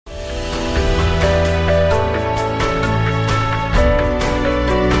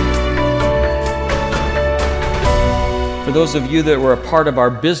For those of you that were a part of our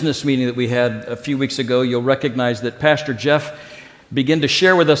business meeting that we had a few weeks ago, you'll recognize that Pastor Jeff began to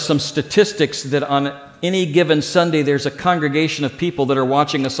share with us some statistics that on any given Sunday there's a congregation of people that are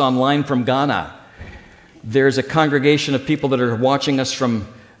watching us online from Ghana. There's a congregation of people that are watching us from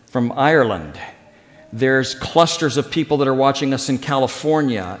Ireland. There's clusters of people that are watching us in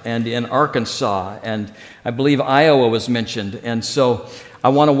California and in Arkansas, and I believe Iowa was mentioned. And so I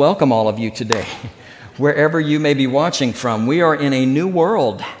want to welcome all of you today. Wherever you may be watching from, we are in a new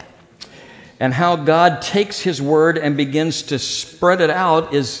world. And how God takes His Word and begins to spread it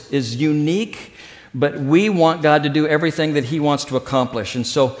out is unique, but we want God to do everything that He wants to accomplish. And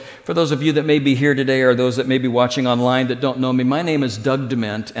so for those of you that may be here today or those that may be watching online that don't know me, my name is Doug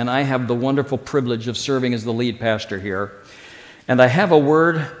Dement, and I have the wonderful privilege of serving as the lead pastor here. And I have a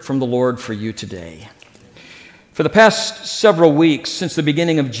word from the Lord for you today. For the past several weeks, since the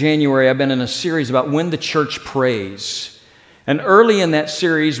beginning of January, I've been in a series about when the church prays. And early in that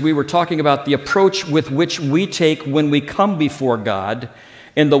series, we were talking about the approach with which we take when we come before God,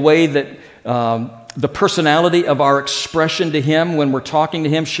 in the way that the personality of our expression to Him when we're talking to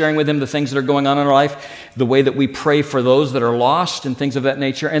Him, sharing with Him the things that are going on in our life, the way that we pray for those that are lost and things of that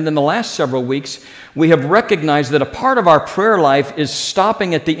nature. And then the last several weeks, we have recognized that a part of our prayer life is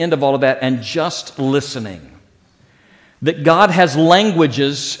stopping at the end of all of that and just listening. That God has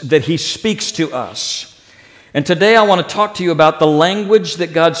languages that He speaks to us. And today I want to talk to you about the language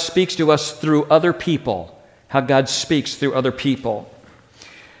that God speaks to us through other people, how God speaks through other people.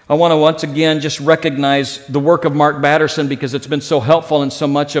 I want to once again just recognize the work of Mark Batterson because it's been so helpful in so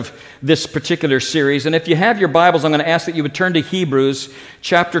much of this particular series. And if you have your Bibles, I'm going to ask that you would turn to Hebrews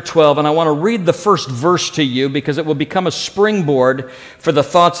chapter 12, and I want to read the first verse to you because it will become a springboard for the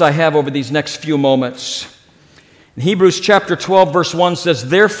thoughts I have over these next few moments. In Hebrews chapter 12, verse 1 says,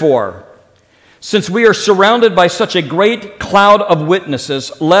 "Therefore, since we are surrounded by such a great cloud of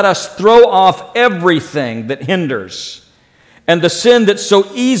witnesses, let us throw off everything that hinders and the sin that so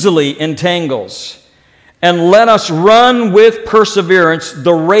easily entangles, and let us run with perseverance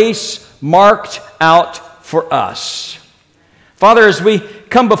the race marked out for us." Father, as we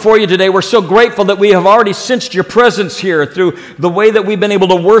come before you today, we're so grateful that we have already sensed your presence here through the way that we've been able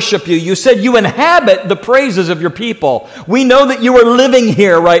to worship you. You said you inhabit the praises of your people. We know that you are living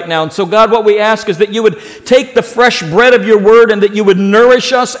here right now. And so, God, what we ask is that you would take the fresh bread of your word and that you would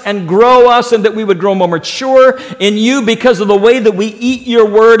nourish us and grow us and that we would grow more mature in you because of the way that we eat your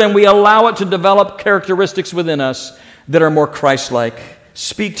word and we allow it to develop characteristics within us that are more Christ-like.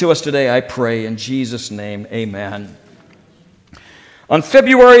 Speak to us today, I pray, in Jesus' name, amen. On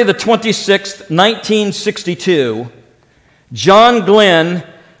February the 26th, 1962, John Glenn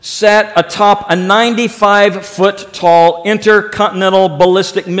sat atop a 95-foot-tall intercontinental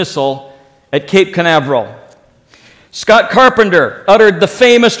ballistic missile at Cape Canaveral. Scott Carpenter uttered the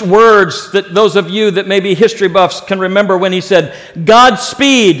famous words that those of you that may be history buffs can remember when he said,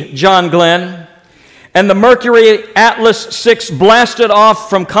 "Godspeed, John Glenn." And the Mercury Atlas 6 blasted off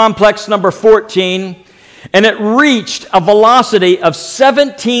from complex number 14, and it reached a velocity of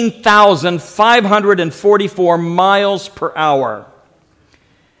 17,544 miles per hour.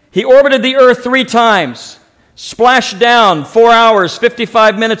 He orbited the Earth 3 times, splashed down 4 hours,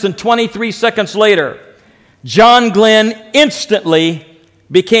 55 minutes, and 23 seconds later. John Glenn instantly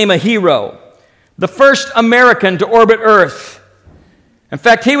became a hero, the first American to orbit Earth. In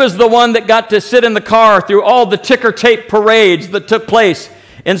fact, he was the one that got to sit in the car through all the ticker tape parades that took place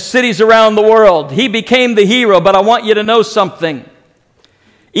in cities around the world. He became the hero, but I want you to know something.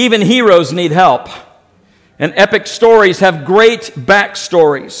 Even heroes need help. And epic stories have great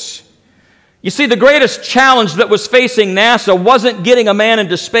backstories. You see, the greatest challenge that was facing NASA wasn't getting a man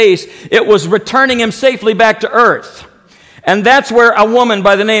into space, it was returning him safely back to Earth. And that's where a woman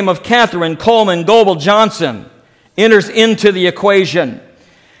by the name of Catherine Coleman Goebel Johnson enters into the equation.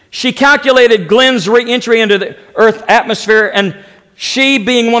 She calculated Glenn's re-entry into the Earth atmosphere, and she,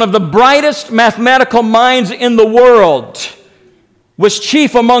 being one of the brightest mathematical minds in the world, was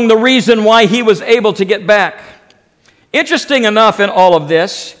chief among the reason why he was able to get back. Interesting enough in all of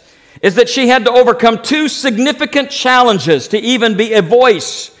this is that she had to overcome 2 significant challenges to even be a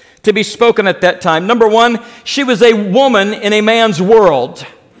voice to be spoken at that time. Number 1, she was a woman in a man's world.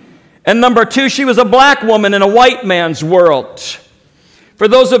 And number 2, she was a black woman in a white man's world. For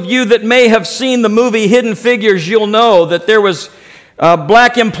those of you that may have seen the movie Hidden Figures, you'll know that there was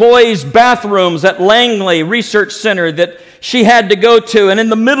black employees' bathrooms at Langley Research Center that she had to go to. And in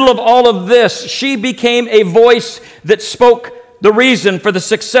the middle of all of this, she became a voice that spoke the reason for the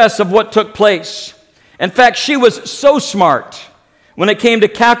success of what took place. In fact, she was so smart when it came to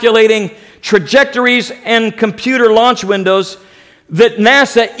calculating trajectories and computer launch windows that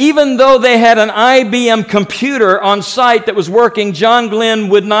NASA, even though they had an IBM computer on site that was working, John Glenn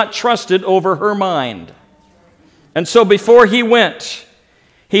would not trust it over her mind. And so before he went,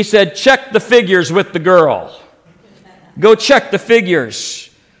 he said, check the figures with the girl. Go check the figures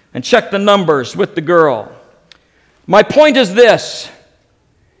and check the numbers with the girl. My point is this.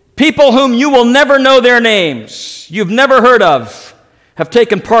 People whom you will never know their names, you've never heard of, have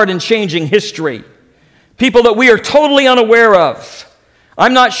taken part in changing history. People that we are totally unaware of.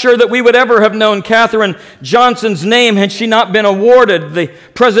 I'm not sure that we would ever have known Katherine Johnson's name had she not been awarded the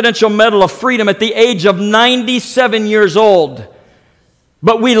Presidential Medal of Freedom at the age of 97 years old.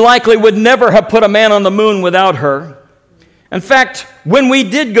 But we likely would never have put a man on the moon without her. In fact, when we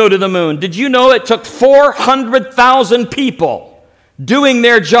did go to the moon, did you know it took 400,000 people doing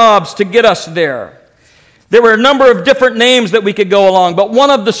their jobs to get us there? There were a number of different names that we could go along, but one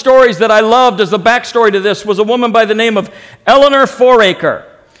of the stories that I loved as a backstory to this was a woman by the name of Eleanor Foraker.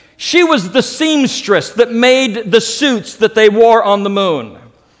 She was the seamstress that made the suits that they wore on the moon.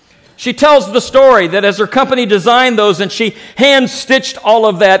 She tells the story that as her company designed those and she hand-stitched all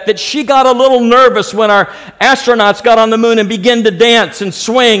of that she got a little nervous when our astronauts got on the moon and began to dance and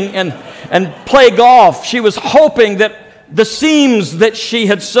swing and play golf. She was hoping that the seams that she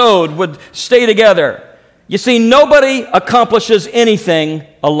had sewed would stay together. You see, nobody accomplishes anything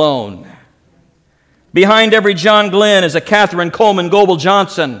alone. Behind every John Glenn is a Katherine Coleman Goebel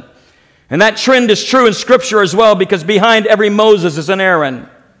Johnson. And that trend is true in Scripture as well, because behind every Moses is an Aaron.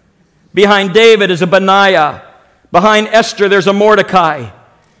 Behind David is a Benaiah. Behind Esther there's a Mordecai.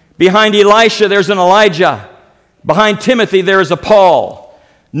 Behind Elisha there's an Elijah. Behind Timothy there is a Paul.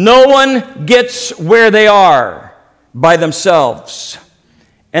 No one gets where they are by themselves.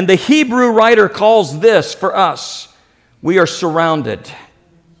 And the Hebrew writer calls this for us, we are surrounded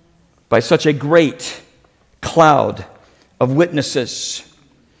by such a great cloud of witnesses.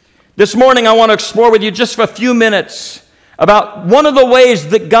 This morning I want to explore with you just for a few minutes about one of the ways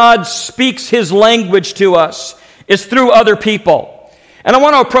that God speaks His language to us is through other people. And I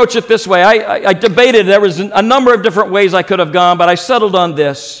want to approach it this way. I debated, there was a number of different ways I could have gone, but I settled on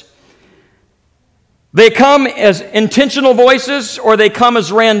this. They come as intentional voices or they come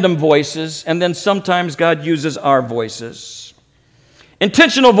as random voices, and then sometimes God uses our voices.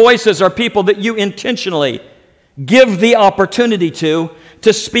 Intentional voices are people that you intentionally give the opportunity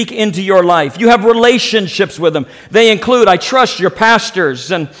to speak into your life. You have relationships with them. They include, I trust, your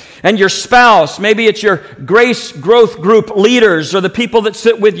pastors and your spouse. Maybe it's your Grace Growth Group leaders or the people that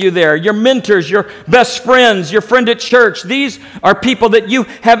sit with you there, your mentors, your best friends, your friend at church. These are people that you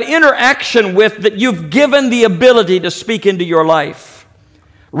have interaction with that you've given the ability to speak into your life.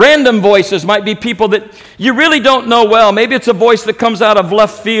 Random voices might be people that you really don't know well. Maybe it's a voice that comes out of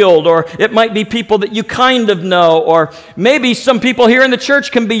left field, or it might be people that you kind of know, or maybe some people here in the church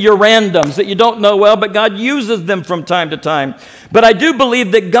can be your randoms that you don't know well, but God uses them from time to time. But I do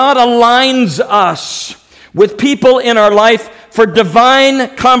believe that God aligns us with people in our life for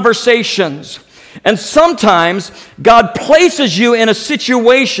divine conversations. And sometimes God places you in a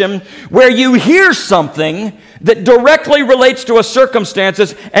situation where you hear something that directly relates to a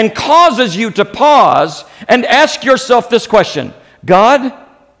circumstances and causes you to pause and ask yourself this question: God,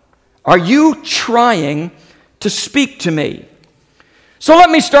 are you trying to speak to me? So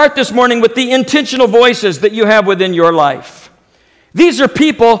let me start this morning with the intentional voices that you have within your life. These are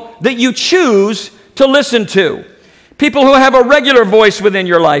people that you choose to listen to. People who have a regular voice within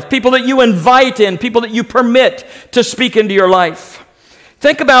your life. People that you invite in. People that you permit to speak into your life.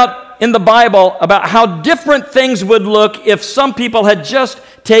 Think about in the Bible about how different things would look if some people had just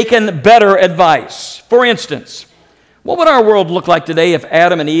taken better advice. For instance, what would our world look like today if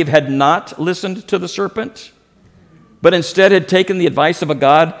Adam and Eve had not listened to the serpent, but instead had taken the advice of a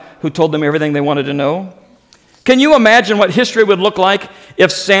God who told them everything they wanted to know? Can you imagine what history would look like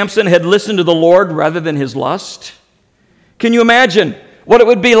if Samson had listened to the Lord rather than his lust? Can you imagine what it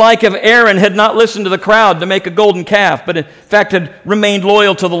would be like if Aaron had not listened to the crowd to make a golden calf, but in fact had remained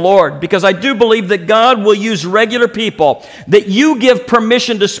loyal to the Lord? Because I do believe that God will use regular people that you give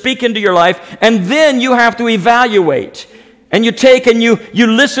permission to speak into your life, and then you have to evaluate. And you take and you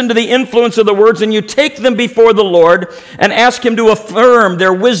listen to the influence of the words, and you take them before the Lord and ask Him to affirm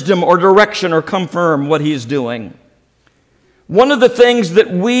their wisdom or direction or confirm what He is doing. One of the things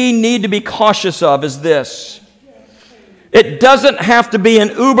that we need to be cautious of is this. It doesn't have to be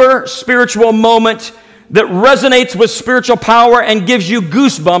an uber spiritual moment that resonates with spiritual power and gives you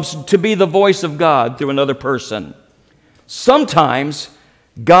goosebumps to be the voice of God through another person. Sometimes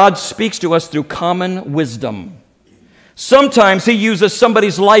God speaks to us through common wisdom. Sometimes he uses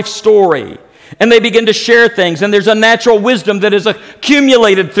somebody's life story, and they begin to share things, and there's a natural wisdom that is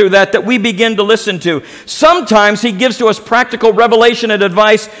accumulated through that we begin to listen to. Sometimes he gives to us practical revelation and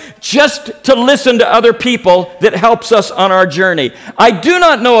advice just to listen to other people that helps us on our journey. I do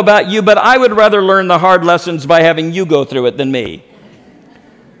not know about you, but I would rather learn the hard lessons by having you go through it than me.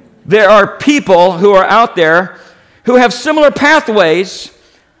 There are people who are out there who have similar pathways.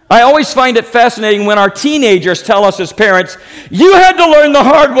 I always find it fascinating when our teenagers tell us as parents, you had to learn the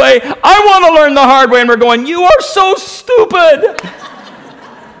hard way. I want to learn the hard way. And we're going, you are so stupid.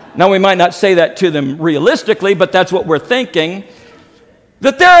 Now, we might not say that to them realistically, but that's what we're thinking.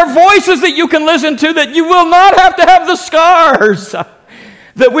 That there are voices that you can listen to that you will not have to have the scars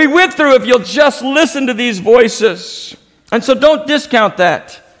that we went through if you'll just listen to these voices. And so don't discount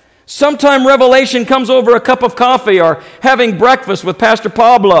that. Sometime revelation comes over a cup of coffee or having breakfast with Pastor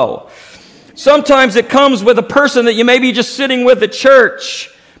Pablo. Sometimes it comes with a person that you may be just sitting with at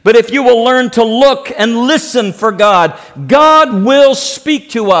church. But if you will learn to look and listen for God, God will speak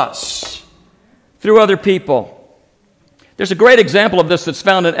to us through other people. There's a great example of this that's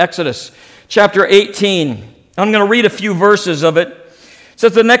found in Exodus chapter 18. I'm going to read a few verses of it. It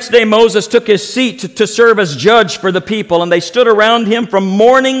says, the next day Moses took his seat to serve as judge for the people, and they stood around him from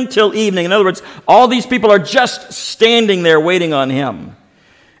morning till evening. In other words, all these people are just standing there waiting on him.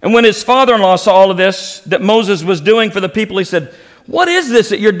 And when his father-in-law saw all of this that Moses was doing for the people, he said, what is this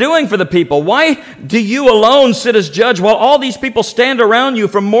that you're doing for the people? Why do you alone sit as judge while all these people stand around you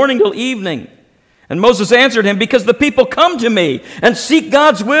from morning till evening? And Moses answered him, because the people come to me and seek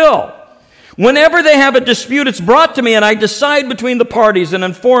God's will. Whenever they have a dispute, it's brought to me, and I decide between the parties and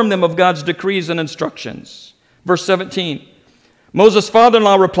inform them of God's decrees and instructions. Verse 17, Moses'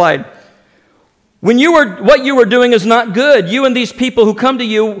 father-in-law replied, what you were doing is not good. You and these people who come to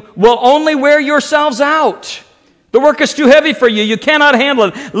you will only wear yourselves out. The work is too heavy for you. You cannot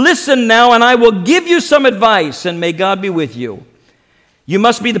handle it. Listen now, and I will give you some advice, and may God be with you. You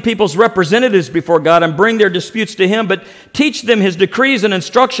must be the people's representatives before God and bring their disputes to him, but teach them his decrees and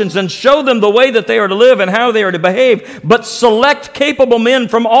instructions and show them the way that they are to live and how they are to behave. But select capable men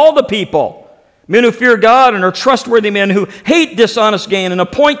from all the people, men who fear God and are trustworthy men who hate dishonest gain, and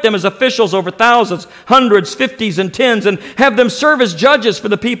appoint them as officials over thousands, hundreds, fifties, and tens, and have them serve as judges for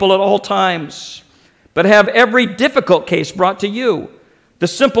the people at all times. But have every difficult case brought to you. The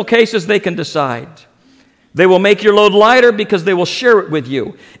simple cases they can decide. They will make your load lighter because they will share it with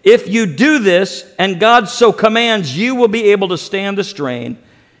you. If you do this, and God so commands, you will be able to stand the strain,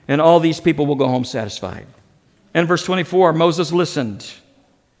 and all these people will go home satisfied. And verse 24, Moses listened.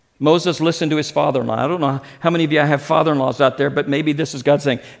 Moses listened to his father-in-law. I don't know how many of you have father-in-laws out there, but maybe this is God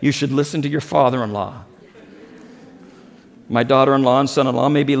saying, you should listen to your father-in-law. My daughter-in-law and son-in-law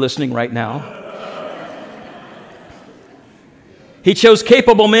may be listening right now. He chose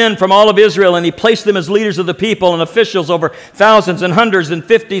capable men from all of Israel, and he placed them as leaders of the people and officials over thousands and hundreds and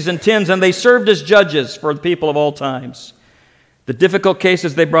fifties and tens, and they served as judges for the people of all times. The difficult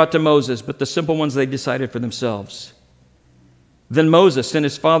cases they brought to Moses, but the simple ones they decided for themselves. Then Moses sent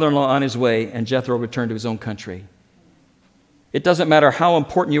his father-in-law on his way, and Jethro returned to his own country. It doesn't matter how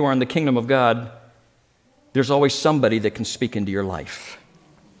important you are in the kingdom of God, there's always somebody that can speak into your life.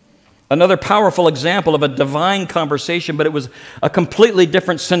 Another powerful example of a divine conversation, but it was a completely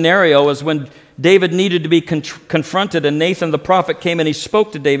different scenario, is when David needed to be confronted, and Nathan the prophet came and he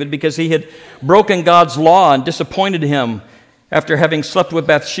spoke to David because he had broken God's law and disappointed him after having slept with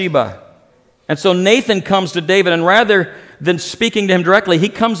Bathsheba. And so Nathan comes to David, and rather than speaking to him directly, he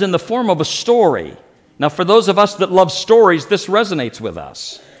comes in the form of a story. Now, for those of us that love stories, this resonates with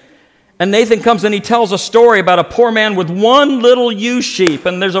us. And Nathan comes and he tells a story about a poor man with one little ewe sheep.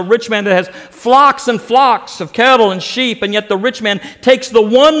 And there's a rich man that has flocks and flocks of cattle and sheep. And yet the rich man takes the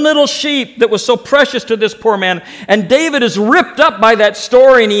one little sheep that was so precious to this poor man. And David is ripped up by that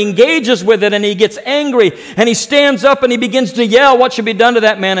story, and he engages with it, and he gets angry. And he stands up and he begins to yell, what should be done to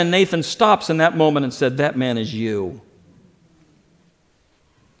that man? And Nathan stops in that moment and said, that man is you.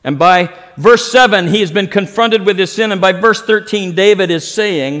 And by verse 7, he has been confronted with his sin. And by verse 13, David is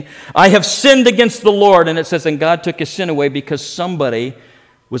saying, I have sinned against the Lord. And it says, and God took his sin away because somebody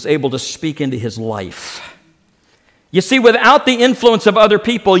was able to speak into his life. You see, without the influence of other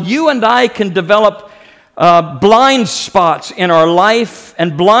people, you and I can develop blind spots in our life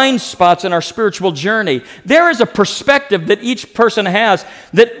and blind spots in our spiritual journey. There is a perspective that each person has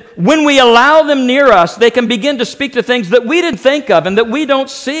that when we allow them near us, they can begin to speak to things that we didn't think of and that we don't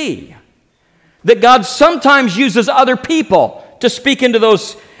see. That God sometimes uses other people to speak into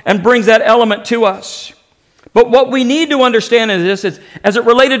those and brings that element to us. But what we need to understand is this, as it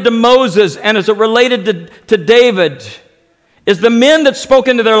related to Moses and as it related to David, is the men that spoke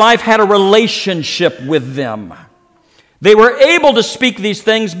into their life had a relationship with them. They were able to speak these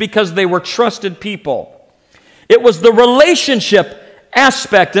things because they were trusted people. It was the relationship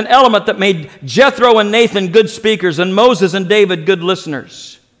aspect and element that made Jethro and Nathan good speakers and Moses and David good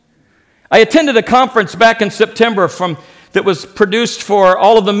listeners. I attended a conference back in September that was produced for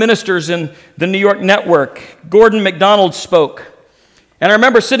all of the ministers in the New York network. Gordon MacDonald spoke. And I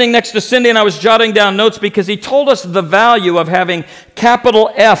remember sitting next to Cindy and I was jotting down notes because he told us the value of having capital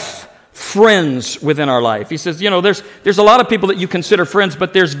F friends within our life. He says, there's a lot of people that you consider friends,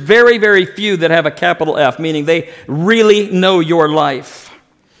 but there's very, very few that have a capital F, meaning they really know your life.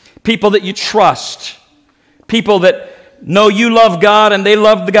 People that you trust. People that know you love God and they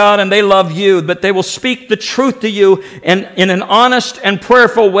love God and they love you, but they will speak the truth to you in an honest and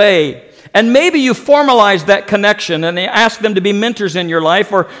prayerful way. And maybe you formalize that connection and ask them to be mentors in your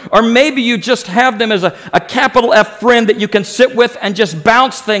life, or maybe you just have them as a capital F friend that you can sit with and just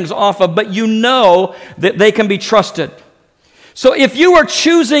bounce things off of, but you know that they can be trusted. So if you are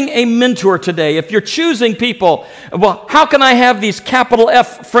choosing a mentor today, if you're choosing people, well, how can I have these capital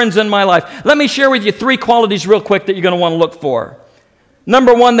F friends in my life? Let me share with you 3 qualities real quick that you're going to want to look for.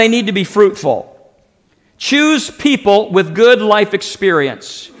 Number 1, they need to be fruitful. Choose people with good life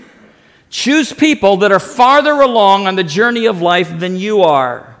experience. Choose people that are farther along on the journey of life than you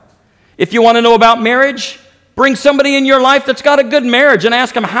are. If you want to know about marriage, bring somebody in your life that's got a good marriage and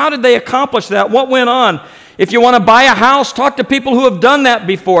ask them, how did they accomplish that? What went on? If you want to buy a house, talk to people who have done that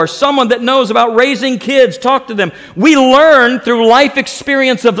before. Someone that knows about raising kids, talk to them. We learn through life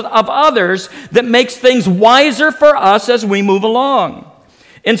experience of others that makes things wiser for us as we move along.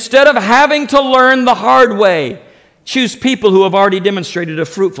 Instead of having to learn the hard way, choose people who have already demonstrated a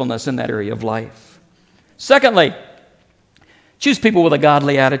fruitfulness in that area of life. Secondly, choose people with a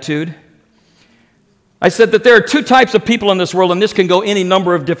godly attitude. I said that there are 2 types of people in this world, and this can go any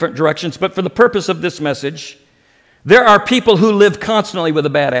number of different directions, but for the purpose of this message, there are people who live constantly with a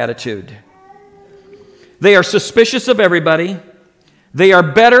bad attitude. They are suspicious of everybody. They are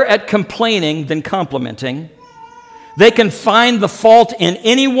better at complaining than complimenting. They can find the fault in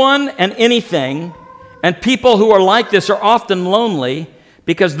anyone and anything. And people who are like this are often lonely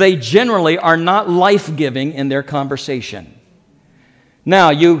because they generally are not life-giving in their conversation.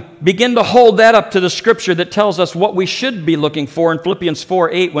 Now, you begin to hold that up to the scripture that tells us what we should be looking for in Philippians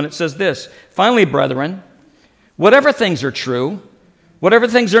 4:8 when it says this, "Finally, brethren, whatever things are true, whatever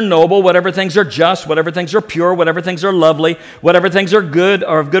things are noble, whatever things are just, whatever things are pure, whatever things are lovely, whatever things are good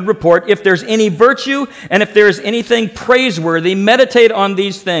or of good report, if there's any virtue and if there is anything praiseworthy, meditate on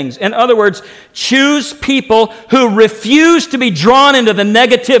these things." In other words, choose people who refuse to be drawn into the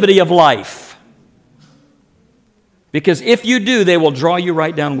negativity of life. Because if you do, they will draw you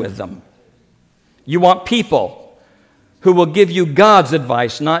right down with them. You want people who will give you God's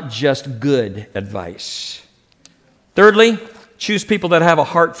advice, not just good advice. Thirdly, choose people that have a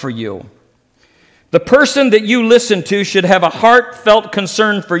heart for you. The person that you listen to should have a heartfelt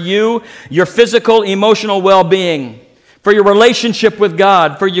concern for you, your physical, emotional well-being, for your relationship with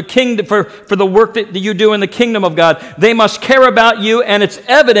God, for your kingdom, for the work that you do in the kingdom of God. They must care about you, and it's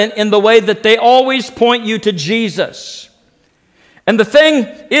evident in the way that they always point you to Jesus. And the thing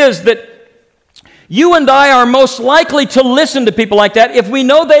is that you and I are most likely to listen to people like that if we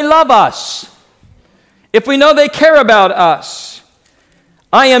know they love us, if we know they care about us.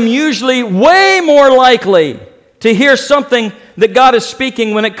 I am usually way more likely to hear something that God is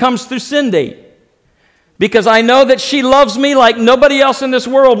speaking when it comes through Cindy, because I know that she loves me like nobody else in this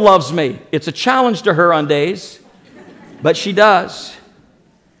world loves me. It's a challenge to her on days, but she does.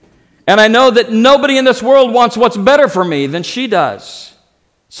 And I know that nobody in this world wants what's better for me than she does.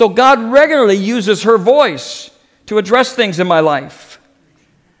 So God regularly uses her voice to address things in my life.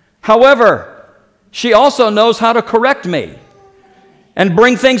 However, she also knows how to correct me and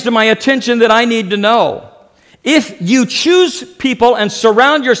bring things to my attention that I need to know. If you choose people and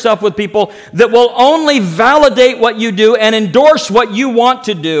surround yourself with people that will only validate what you do and endorse what you want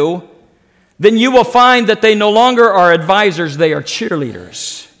to do, then you will find that they no longer are advisors, they are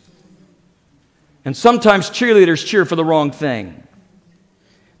cheerleaders. And sometimes cheerleaders cheer for the wrong thing.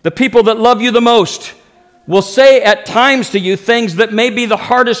 The people that love you the most will say at times to you things that may be the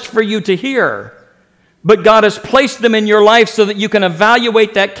hardest for you to hear. But God has placed them in your life so that you can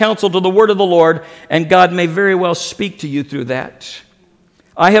evaluate that counsel to the word of the Lord, and God may very well speak to you through that.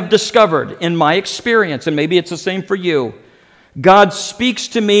 I have discovered in my experience, and maybe it's the same for you, God speaks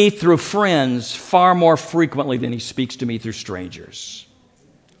to me through friends far more frequently than He speaks to me through strangers.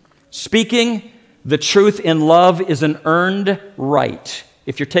 Speaking The truth in love is an earned right.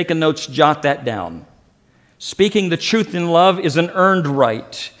 If you're taking notes, jot that down. Speaking the truth in love is an earned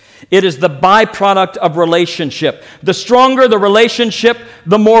right. It is the byproduct of relationship. The stronger the relationship,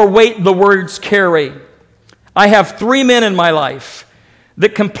 the more weight the words carry. I have 3 men in my life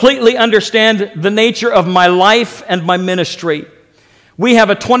that completely understand the nature of my life and my ministry. We have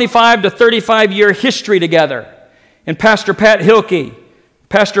a 25 to 35 year history together. And Pastor Pat Hilke,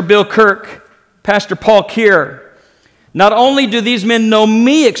 Pastor Bill Kirk, Pastor Paul Keir. Not only do these men know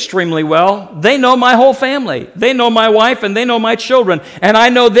me extremely well, they know my whole family. They know my wife and they know my children. And I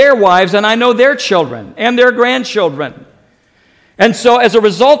know their wives and I know their children and their grandchildren. And so as a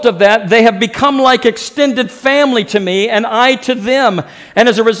result of that, they have become like extended family to me and I to them. And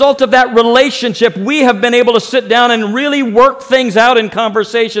as a result of that relationship, we have been able to sit down and really work things out in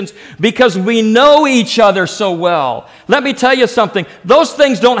conversations because we know each other so well. Let me tell you something. Those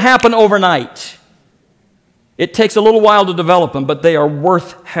things don't happen overnight. It takes a little while to develop them, but they are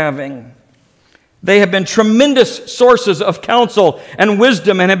worth having. They have been tremendous sources of counsel and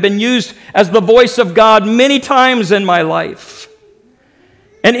wisdom and have been used as the voice of God many times in my life.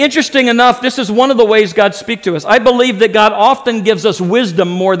 And interesting enough, this is one of the ways God speaks to us. I believe that God often gives us wisdom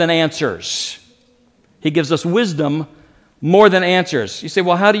more than answers. He gives us wisdom more than answers. You say,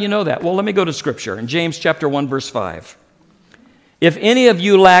 well, how do you know that? Well, let me go to Scripture. In James chapter 1, verse 5. If any of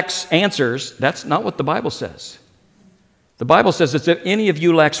you lacks answers, that's not what the Bible says. The Bible says that if any of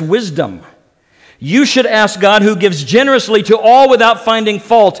you lacks wisdom, you should ask God, who gives generously to all without finding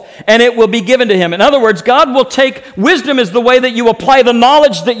fault, and it will be given to him. In other words, God will take, wisdom is the way that you apply the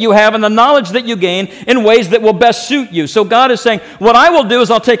knowledge that you have and the knowledge that you gain in ways that will best suit you. So God is saying, what I will do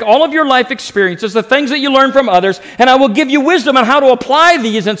is I'll take all of your life experiences, the things that you learn from others, and I will give you wisdom on how to apply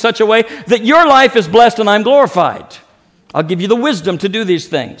these in such a way that your life is blessed and I'm glorified. I'll give you the wisdom to do these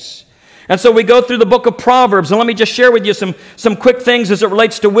things. And so we go through the book of Proverbs, and let me just share with you some quick things as it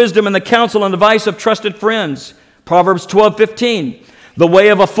relates to wisdom and the counsel and advice of trusted friends. Proverbs 12:15. The way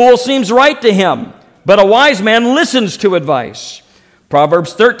of a fool seems right to him, but a wise man listens to advice.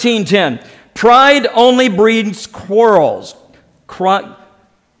 Proverbs 13:10. Pride only breeds quarrels.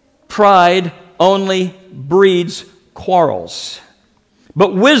 Pride only breeds quarrels.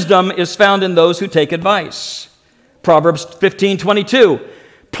 But wisdom is found in those who take advice. Proverbs 15:22.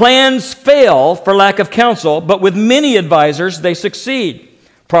 Plans fail for lack of counsel, but with many advisors they succeed.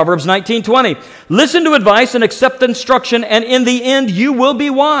 Proverbs 19:20. Listen to advice and accept instruction, and in the end you will be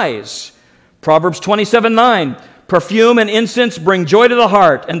wise. Proverbs 27:9. Perfume and incense bring joy to the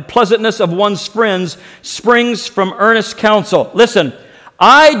heart, and pleasantness of one's friends springs from earnest counsel. Listen,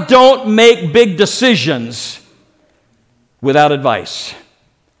 I don't make big decisions without advice.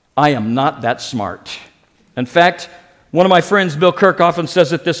 I am not that smart. In fact, one of my friends, Bill Kirk, often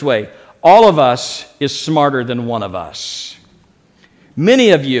says it this way: all of us is smarter than one of us.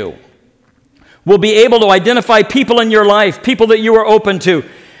 Many of you will be able to identify people in your life, people that you are open to,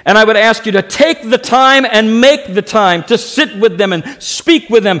 and I would ask you to take the time and make the time to sit with them and speak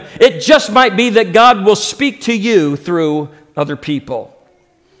with them. It just might be that God will speak to you through other people.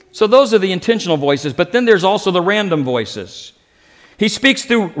 So those are the intentional voices, but then there's also the random voices. He speaks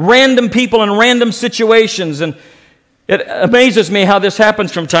through random people and random situations, and it amazes me how this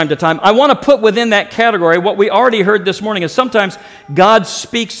happens from time to time. I want to put within that category what we already heard this morning is sometimes God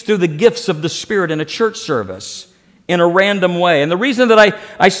speaks through the gifts of the Spirit in a church service in a random way. And the reason that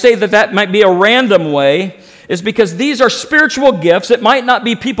I say that might be a random way is because these are spiritual gifts. It might not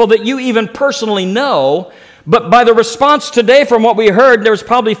be people that you even personally know, but by the response today from what we heard, there was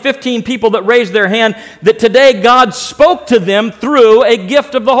probably 15 people that raised their hand that today God spoke to them through a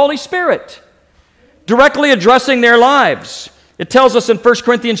gift of the Holy Spirit, directly addressing their lives. It tells us in 1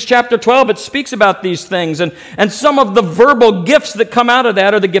 Corinthians chapter 12, it speaks about these things. And some of the verbal gifts that come out of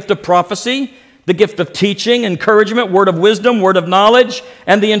that are the gift of prophecy, the gift of teaching, encouragement, word of wisdom, word of knowledge,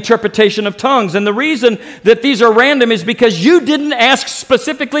 and the interpretation of tongues. And the reason that these are random is because you didn't ask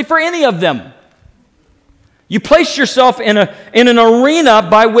specifically for any of them. You place yourself in an arena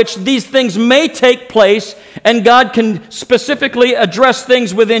by which these things may take place, and God can specifically address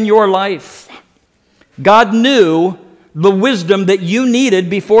things within your life. God knew the wisdom that you needed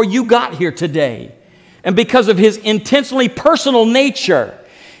before you got here today. And because of his intensely personal nature,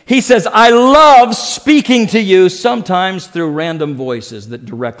 he says, I love speaking to you sometimes through random voices that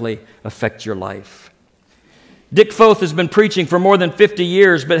directly affect your life. Dick Foth has been preaching for more than 50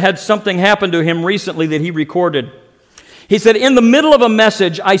 years, but had something happen to him recently that he recorded. He said, in the middle of a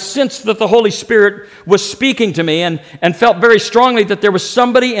message, I sensed that the Holy Spirit was speaking to me and felt very strongly that there was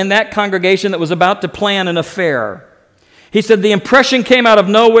somebody in that congregation that was about to plan an affair. He said, the impression came out of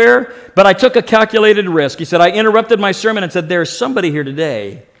nowhere, but I took a calculated risk. He said, I interrupted my sermon and said, there's somebody here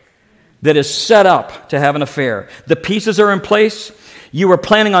today that is set up to have an affair. The pieces are in place. You were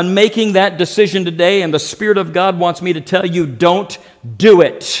planning on making that decision today, and the Spirit of God wants me to tell you, don't do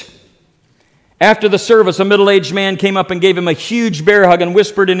it. After the service, a middle-aged man came up and gave him a huge bear hug and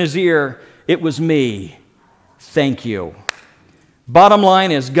whispered in his ear, it was me. Thank you. Bottom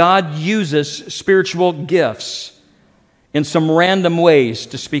line is, God uses spiritual gifts in some random ways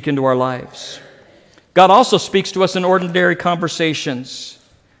to speak into our lives. God also speaks to us in ordinary conversations.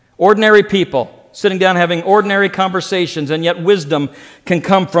 Ordinary people sitting down having ordinary conversations, and yet wisdom can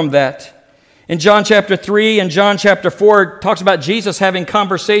come from that. In John chapter 3 and John chapter 4, it talks about Jesus having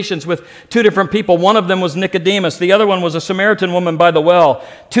conversations with two different people. One of them was Nicodemus. The other one was a Samaritan woman by the well.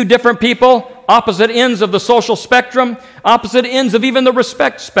 Two different people, opposite ends of the social spectrum, opposite ends of even the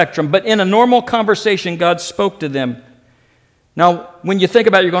respect spectrum. But in a normal conversation, God spoke to them. Now, when you think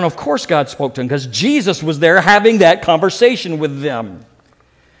about it, you're going, of course God spoke to them, because Jesus was there having that conversation with them.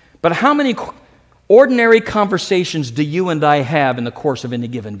 But how many ordinary conversations do you and I have in the course of any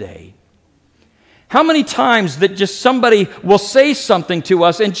given day? How many times that just somebody will say something to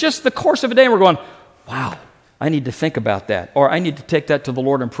us in just the course of a day, and we're going, wow, I need to think about that, or I need to take that to the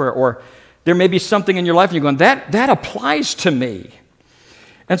Lord in prayer, or there may be something in your life and you're going, that applies to me.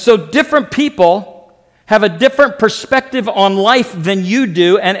 And so different people have a different perspective on life than you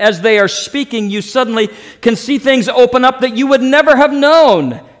do, and as they are speaking, you suddenly can see things open up that you would never have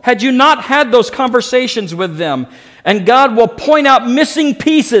known had you not had those conversations with them. And God will point out missing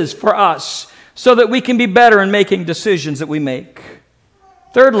pieces for us so that we can be better in making decisions that we make.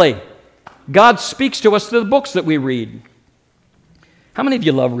 Thirdly, God speaks to us through the books that we read. How many of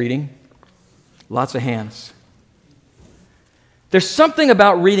you love reading? Lots of hands. There's something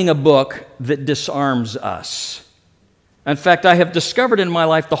about reading a book that disarms us. In fact, I have discovered in my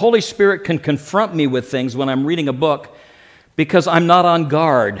life the Holy Spirit can confront me with things when I'm reading a book because I'm not on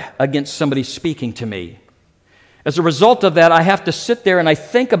guard against somebody speaking to me. As a result of that, I have to sit there and I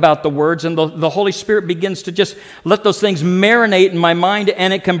think about the words, and the Holy Spirit begins to just let those things marinate in my mind,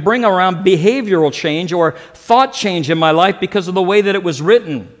 and it can bring around behavioral change or thought change in my life because of the way that it was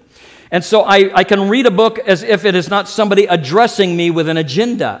written. And so I can read a book as if it is not somebody addressing me with an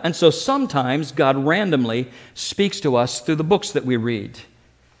agenda. And so sometimes God randomly speaks to us through the books that we read.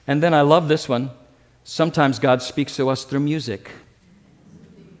 And then I love this one. Sometimes God speaks to us through music.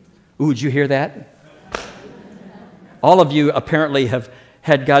 Ooh, did you hear that? All of you apparently have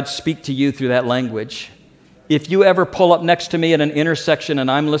had God speak to you through that language. If you ever pull up next to me at an intersection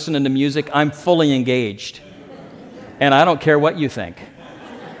and I'm listening to music, I'm fully engaged. And I don't care what you think.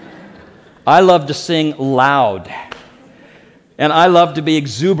 I love to sing loud. And I love to be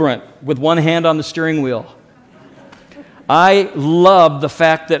exuberant with one hand on the steering wheel. I love the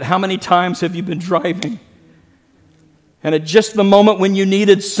fact that how many times have you been driving? And at just the moment when you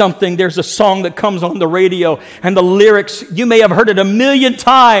needed something, there's a song that comes on the radio, and the lyrics, you may have heard it 1,000,000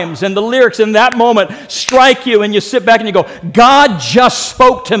 times, and the lyrics in that moment strike you, and you sit back and you go, God just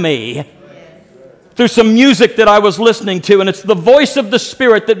spoke to me through some music that I was listening to, and it's the voice of the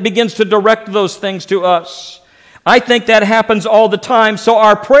Spirit that begins to direct those things to us. I think that happens all the time, so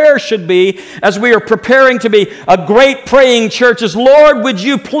our prayer should be, as we are preparing to be a great praying church, is, Lord, would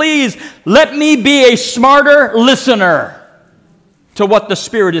you please let me be a smarter listener to what the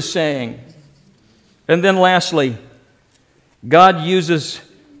Spirit is saying. And then lastly, God uses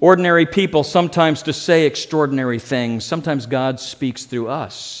ordinary people sometimes to say extraordinary things. Sometimes God speaks through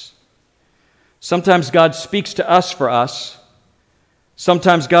us. Sometimes God speaks to us for us.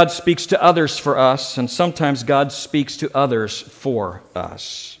 Sometimes God speaks to others for us, and sometimes God speaks to others for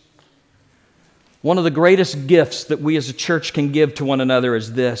us. One of the greatest gifts that we as a church can give to one another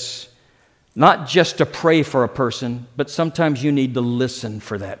is this: not just to pray for a person, but sometimes you need to listen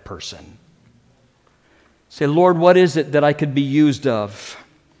for that person. Say, Lord, what is it that I could be used of?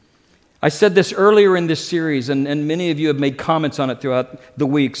 I said this earlier in this series, and many of you have made comments on it throughout the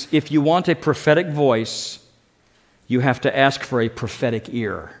weeks. If you want a prophetic voice, you have to ask for a prophetic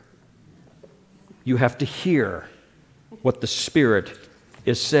ear. You have to hear what the Spirit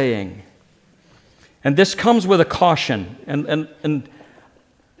is saying. And this comes with a caution, and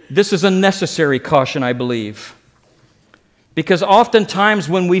this is a necessary caution, I believe. Because oftentimes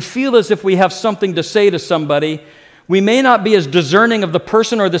when we feel as if we have something to say to somebody, we may not be as discerning of the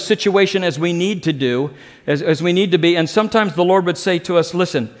person or the situation as we need to do, as we need to be. And sometimes the Lord would say to us,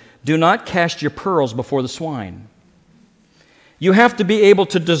 listen, do not cast your pearls before the swine. You have to be able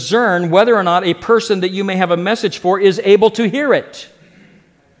to discern whether or not a person that you may have a message for is able to hear it.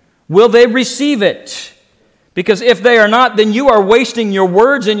 Will they receive it? Because if they are not, then you are wasting your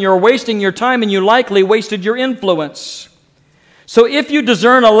words and you're wasting your time and you likely wasted your influence. So if you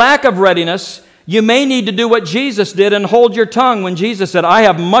discern a lack of readiness, you may need to do what Jesus did and hold your tongue when Jesus said, I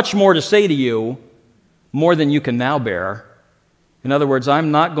have much more to say to you, more than you can now bear. In other words,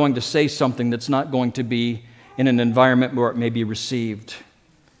 I'm not going to say something that's not going to be in an environment where it may be received.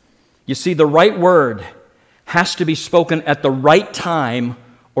 You see, the right word has to be spoken at the right time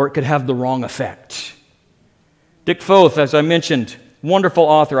or it could have the wrong effect. Dick Foth, as I mentioned, wonderful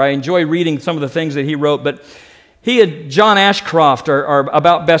author. I enjoy reading some of the things that he wrote, but John Ashcroft, our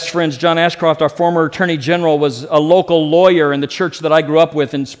about best friends, John Ashcroft, our former Attorney General, was a local lawyer in the church that I grew up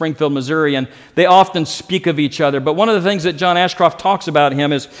with in Springfield, Missouri, and they often speak of each other. But one of the things that John Ashcroft talks about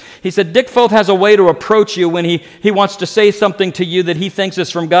him is, he said, Dick Foth has a way to approach you when he wants to say something to you that he thinks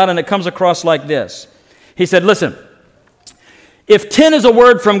is from God, and it comes across like this. He said, listen, if 10 is a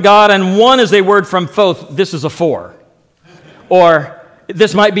word from God and 1 is a word from Foth, this is a 4. Or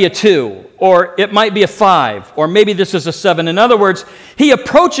this might be a 2. Or it might be a 5, or maybe this is a 7. In other words, he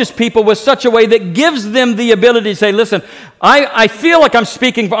approaches people with such a way that gives them the ability to say, listen, I feel like I'm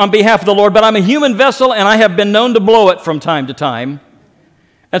speaking on behalf of the Lord, but I'm a human vessel and I have been known to blow it from time to time.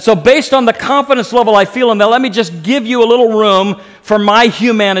 And so based on the confidence level I feel in that, let me just give you a little room for my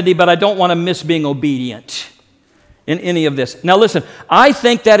humanity, but I don't want to miss being obedient in any of this. Now listen, I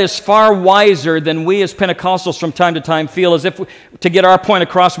think that is far wiser than we as Pentecostals from time to time feel as if to get our point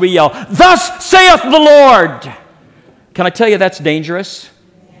across we yell, thus saith the Lord. Can I tell you that's dangerous?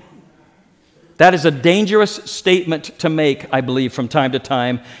 That is a dangerous statement to make, I believe, from time to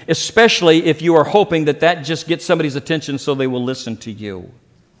time, especially if you are hoping that just gets somebody's attention so they will listen to you.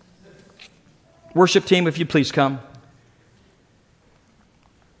 Worship team, if you please come.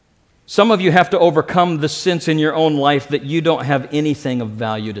 Some of you have to overcome the sense in your own life that you don't have anything of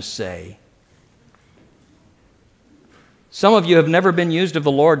value to say. Some of you have never been used of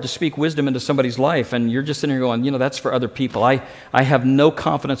the Lord to speak wisdom into somebody's life, and you're just sitting here going, that's for other people. I have no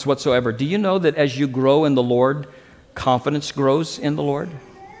confidence whatsoever. Do you know that as you grow in the Lord, confidence grows in the Lord?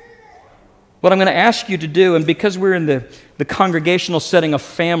 What I'm going to ask you to do, and because we're in the congregational setting of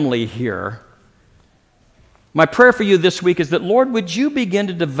family here, my prayer for you this week is that, Lord, would you begin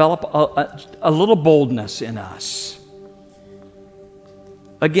to develop a little boldness in us?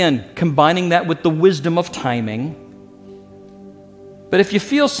 Again, combining that with the wisdom of timing. But if you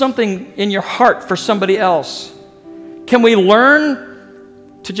feel something in your heart for somebody else, can we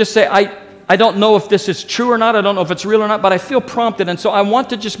learn to just say, I don't know if this is true or not, I don't know if it's real or not, but I feel prompted, and so I want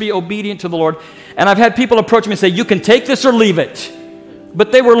to just be obedient to the Lord. And I've had people approach me and say, you can take this or leave it.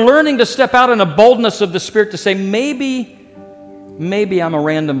 But they were learning to step out in a boldness of the Spirit to say, maybe I'm a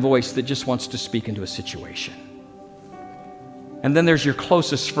random voice that just wants to speak into a situation. And then there's your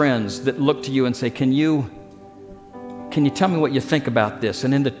closest friends that look to you and say, can you tell me what you think about this?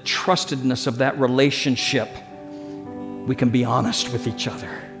 And in the trustedness of that relationship, we can be honest with each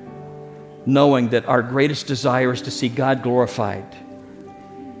other, knowing that our greatest desire is to see God glorified.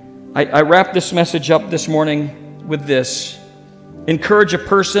 I wrap this message up this morning with this. Encourage a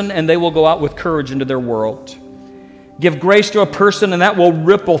person, and they will go out with courage into their world. Give grace to a person, and that will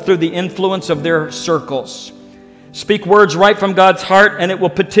ripple through the influence of their circles. Speak words right from God's heart, and it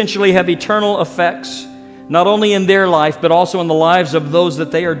will potentially have eternal effects, not only in their life, but also in the lives of those that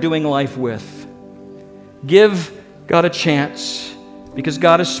they are doing life with. Give God a chance, because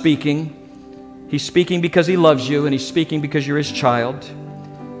God is speaking. He's speaking because He loves you, and He's speaking because you're His child.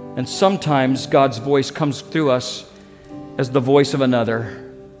 And sometimes God's voice comes through us as the voice of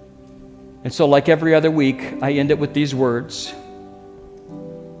another. And so, like every other week, I end it with these words.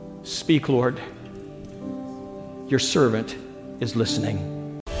 Speak, Lord. Your servant is listening.